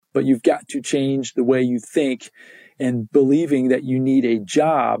but you've got to change the way you think and believing that you need a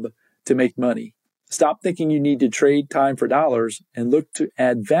job to make money. Stop thinking you need to trade time for dollars and look to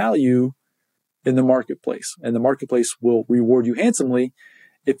add value in the marketplace. And the marketplace will reward you handsomely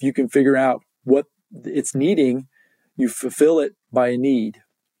if you can figure out what it's needing. You fulfill it by a need.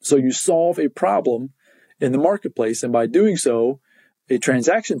 So you solve a problem in the marketplace, and by doing so, a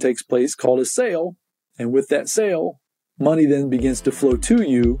transaction takes place called a sale. And with that sale, money then begins to flow to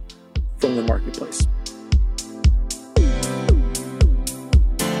you from the marketplace.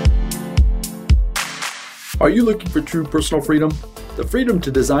 Are you looking for true personal freedom? The freedom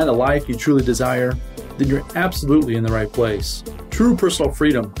to design a life you truly desire? Then you're absolutely in the right place. True personal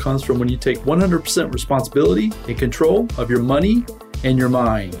freedom comes from when you take 100% responsibility and control of your money and your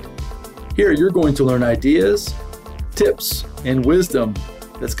mind. Here, you're going to learn ideas, tips, and wisdom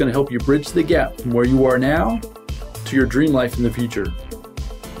that's going to help you bridge the gap from where you are now to your dream life in the future.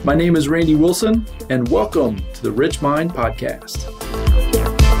 My name is Randy Wilson, and welcome to the Rich Mind Podcast.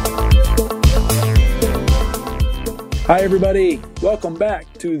 Hi, everybody. Welcome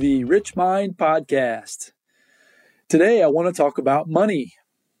back to the Rich Mind Podcast. Today, I want to talk about money,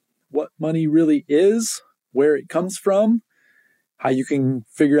 what money really is, where it comes from, how you can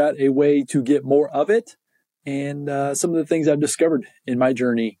figure out a way to get more of it, and some of the things I've discovered in my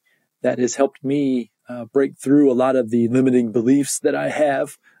journey that has helped me break through a lot of the limiting beliefs that I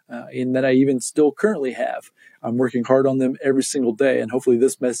have and that I even still currently have. I'm working hard on them every single day, and hopefully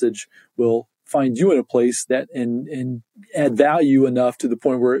this message will find you in a place that and add value enough to the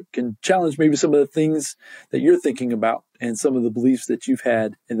point where it can challenge maybe some of the things that you're thinking about and some of the beliefs that you've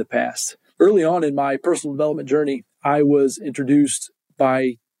had in the past. Early on in my personal development journey, I was introduced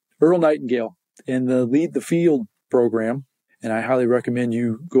by Earl Nightingale in the Lead the Field program, and I highly recommend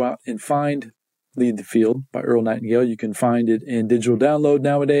you go out and find Lead the Field by Earl Nightingale. You can find it in digital download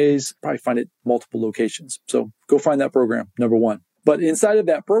nowadays, probably find it multiple locations. So go find that program, number one. But inside of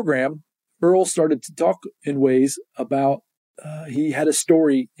that program, Earl started to talk in ways about, he had a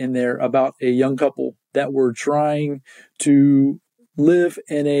story in there about a young couple that were trying to live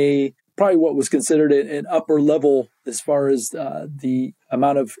in a, probably what was considered an upper level as far as the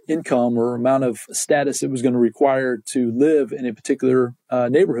amount of income or amount of status it was going to require to live in a particular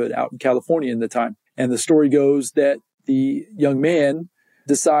neighborhood out in California in the time. And the story goes that the young man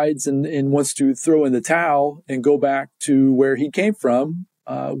decides and wants to throw in the towel and go back to where he came from,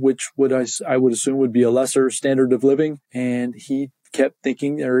 which I would assume would be a lesser standard of living. And he kept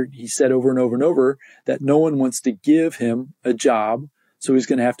thinking, or he said over and over and over, that no one wants to give him a job, so he's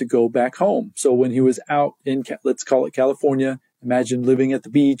going to have to go back home. So when he was out in, let's call it California, imagine living at the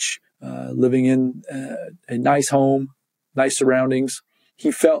beach, living in a nice home, nice surroundings,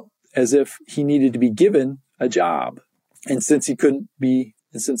 he felt as if he needed to be given a job. And since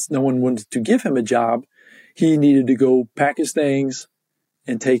since no one wanted to give him a job, he needed to go pack his things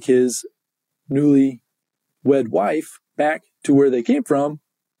and take his newly wed wife back to where they came from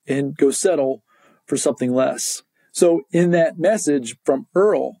and go settle for something less. So in that message from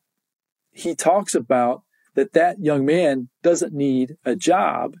Earl, he talks about that young man doesn't need a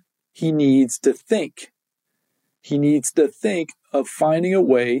job. He needs to think. He needs to think of finding a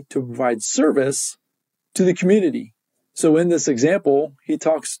way to provide service to the community. So in this example,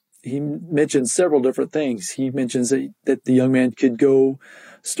 he mentions several different things. He mentions that the young man could go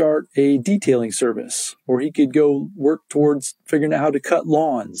start a detailing service, or he could go work towards figuring out how to cut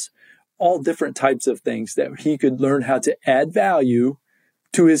lawns, all different types of things that he could learn how to add value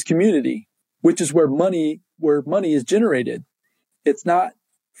to his community, which is where money is generated. It's not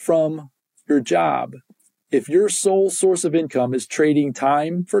from your job. If your sole source of income is trading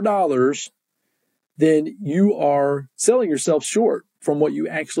time for dollars, then you are selling yourself short from what you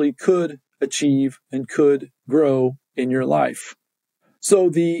actually could achieve and could grow in your life. So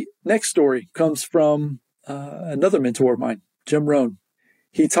the next story comes from another mentor of mine, Jim Rohn.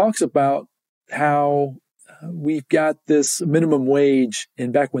 He talks about how we've got this minimum wage,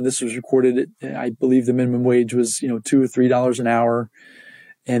 and back when this was recorded, I believe the minimum wage was $2 or $3 an hour,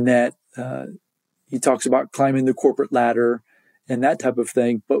 and that he talks about climbing the corporate ladder and that type of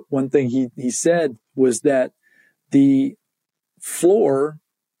thing. But one thing he said was that the floor,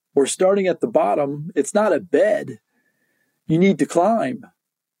 or starting at the bottom, it's not a bed. You need to climb.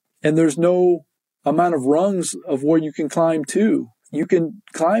 And there's no amount of rungs of where you can climb to. You can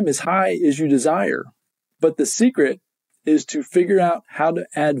climb as high as you desire. But the secret is to figure out how to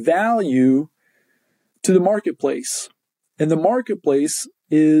add value to the marketplace. And the marketplace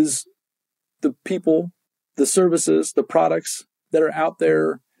is the people, the services, the products that are out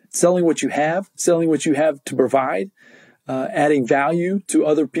there selling what you have to provide. adding value to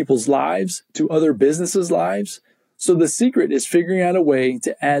other people's lives, to other businesses' lives. So the secret is figuring out a way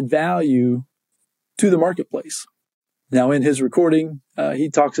to add value to the marketplace. Now, in his recording, he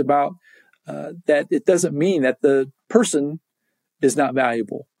talks about that it doesn't mean that the person is not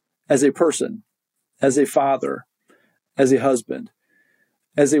valuable as a person, as a father, as a husband,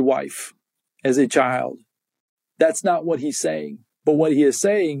 as a wife, as a child. That's not what he's saying. But what he is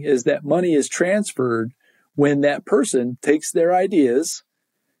saying is that money is transferred when that person takes their ideas,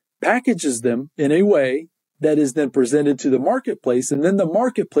 packages them in a way that is then presented to the marketplace, and then the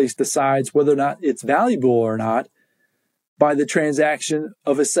marketplace decides whether or not it's valuable or not by the transaction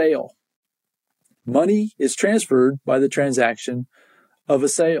of a sale. Money is transferred by the transaction of a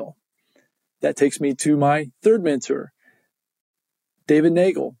sale. That takes me to my third mentor. David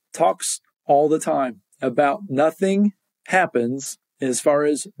Nagel talks all the time about nothing happens as far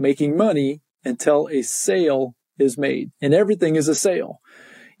as making money until a sale is made. And everything is a sale.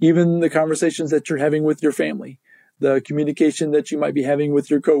 Even the conversations that you're having with your family, the communication that you might be having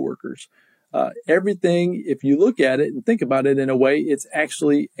with your coworkers. Everything, if you look at it and think about it in a way, it's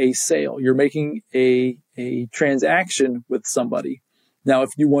actually a sale. You're making a transaction with somebody. Now,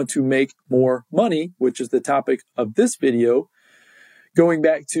 if you want to make more money, which is the topic of this video, going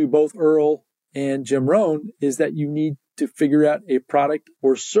back to both Earl and Jim Rohn, is that you need to figure out a product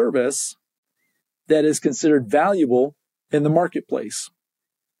or service that is considered valuable in the marketplace.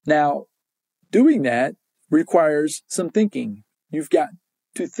 Now, doing that requires some thinking. You've got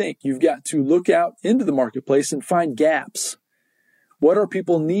to think. You've got to look out into the marketplace and find gaps. What are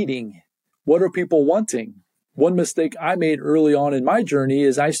people needing? What are people wanting? One mistake I made early on in my journey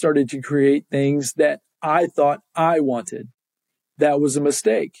is I started to create things that I thought I wanted. That was a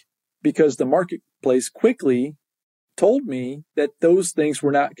mistake because the marketplace quickly told me that those things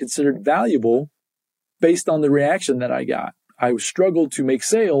were not considered valuable based on the reaction that I got. I struggled to make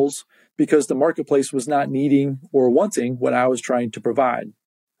sales because the marketplace was not needing or wanting what I was trying to provide.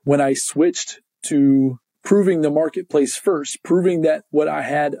 When I switched to proving the marketplace first, proving that what I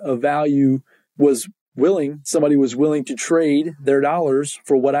had of value was somebody was willing to trade their dollars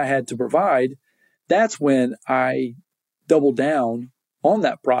for what I had to provide, that's when I doubled down on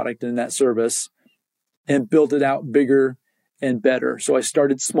that product and that service and built it out bigger and better. So I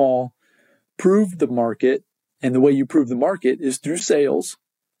started small, proved the market, and the way you prove the market is through sales.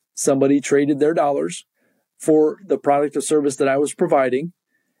 Somebody traded their dollars for the product or service that I was providing,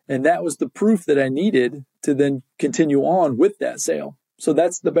 and that was the proof that I needed to then continue on with that sale. So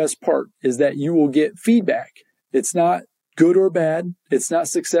that's the best part, is that you will get feedback. It's not good or bad. It's not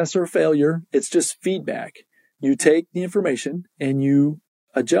success or failure. It's just feedback. You take the information and you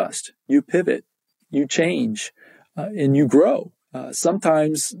adjust, you pivot, you change, and you grow.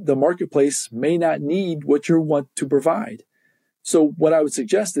 Sometimes the marketplace may not need what you want to provide. So what I would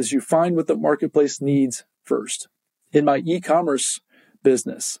suggest is you find what the marketplace needs first. In my e-commerce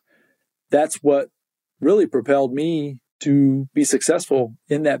business, that's what really propelled me to be successful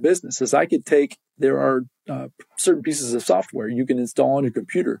in that business. Is there are certain pieces of software you can install on your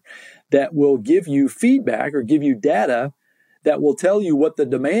computer that will give you feedback or give you data that will tell you what the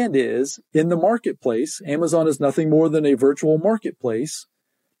demand is in the marketplace. Amazon is nothing more than a virtual marketplace,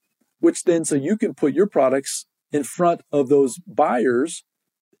 which then so you can put your products in front of those buyers,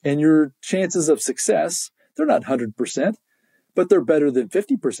 and your chances of success, they're not 100%, but they're better than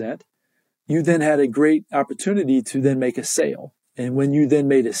 50%. You then had a great opportunity to then make a sale. And when you then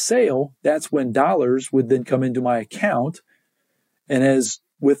made a sale, that's when dollars would then come into my account. And as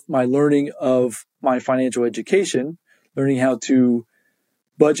with my learning of my financial education, learning how to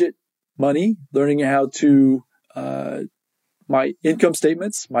budget money, learning how to my income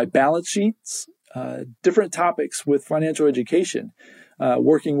statements, my balance sheets, different topics with financial education,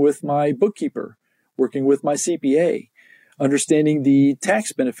 working with my bookkeeper, working with my CPA, understanding the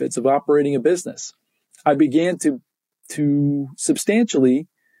tax benefits of operating a business. I began to substantially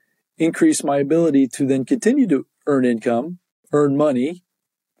increase my ability to then continue to earn income, earn money,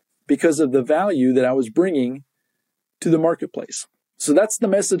 because of the value that I was bringing to the marketplace. So that's the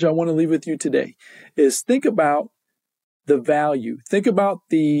message I want to leave with you today, is think about the value. Think about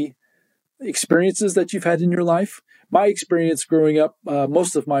the experiences that you've had in your life. My experience growing up,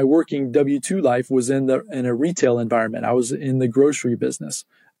 most of my working W-2 life was in a retail environment. I was in the grocery business.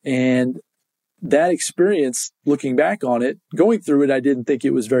 And that experience, looking back on it, going through it, I didn't think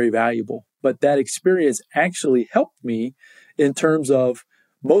it was very valuable. But that experience actually helped me in terms of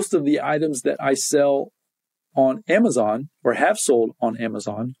most of the items that I sell on Amazon or have sold on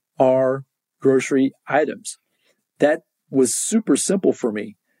Amazon are grocery items. That was super simple for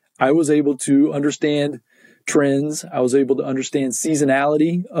me. I was able to understand trends. I was able to understand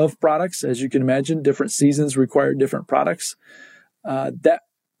seasonality of products. As you can imagine, different seasons require different products. That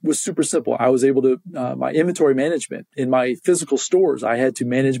was super simple. I was able to, my inventory management in my physical stores, I had to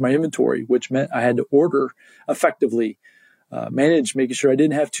manage my inventory, which meant I had to order effectively, manage, making sure I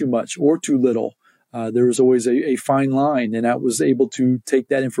didn't have too much or too little. There was always a fine line, and I was able to take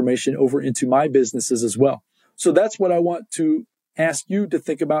that information over into my businesses as well. So that's what I want to ask you to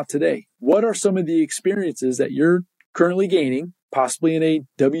think about today. What are some of the experiences that you're currently gaining, possibly in a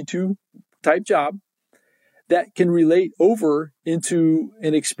W-2 type job, that can relate over into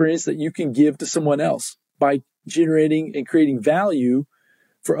an experience that you can give to someone else by generating and creating value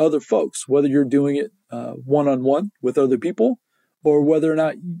for other folks, whether you're doing it one-on-one with other people, or whether or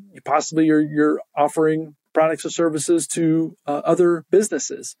not possibly you're offering products or services to other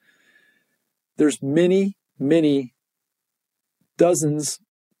businesses. There's many dozens,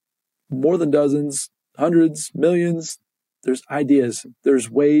 more than dozens, hundreds, millions. There's ideas, there's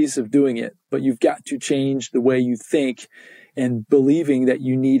ways of doing it, but you've got to change the way you think and believing that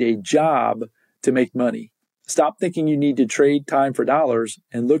you need a job to make money. Stop thinking you need to trade time for dollars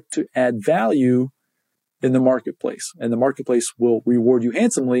and look to add value in the marketplace. And the marketplace will reward you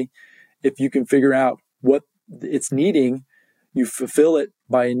handsomely if you can figure out what it's needing. You fulfill it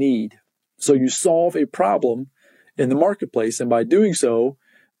by a need. So you solve a problem in the marketplace. And by doing so,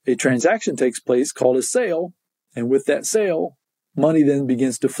 a transaction takes place called a sale. And with that sale, money then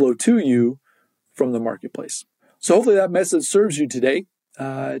begins to flow to you from the marketplace. So hopefully that message serves you today.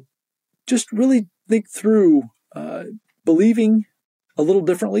 Just really think through believing a little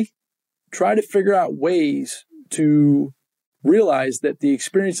differently. Try to figure out ways to realize that the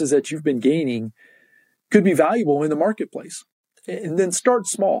experiences that you've been gaining could be valuable in the marketplace. And then start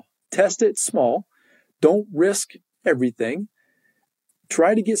small. Test it small. Don't risk everything.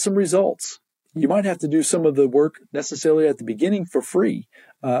 Try to get some results. You might have to do some of the work necessarily at the beginning for free.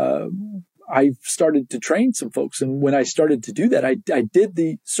 I started to train some folks, and when I started to do that, I did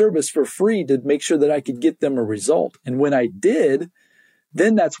the service for free to make sure that I could get them a result. And when I did,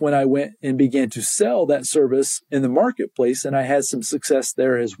 then that's when I went and began to sell that service in the marketplace, and I had some success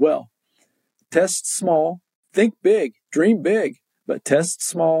there as well. Test small, think big, dream big, but test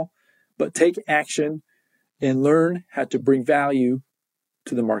small, but take action and learn how to bring value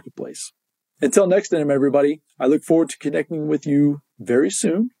to the marketplace. Until next time, everybody, I look forward to connecting with you very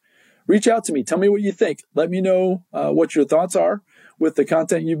soon. Reach out to me. Tell me what you think. Let me know what your thoughts are with the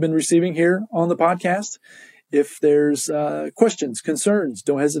content you've been receiving here on the podcast. If there's questions, concerns,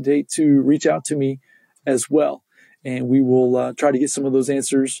 don't hesitate to reach out to me as well. And we will try to get some of those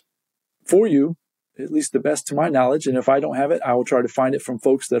answers for you, at least the best to my knowledge. And if I don't have it, I will try to find it from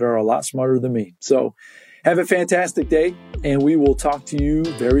folks that are a lot smarter than me. So have a fantastic day, and we will talk to you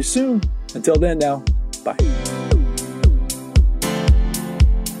very soon. Until then now, bye.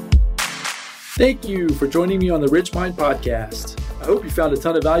 Thank you for joining me on the Rich Mind Podcast. I hope you found a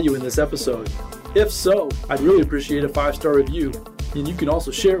ton of value in this episode. If so, I'd really appreciate a 5-star review, and you can also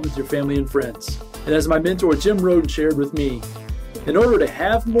share it with your family and friends. And as my mentor Jim Rohn shared with me, in order to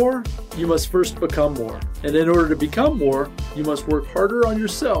have more, you must first become more. And in order to become more, you must work harder on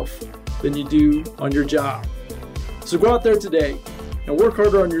yourself than you do on your job. So go out there today and work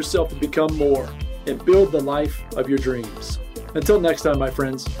harder on yourself to become more and build the life of your dreams. Until next time, my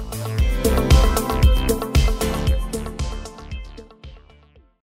friends.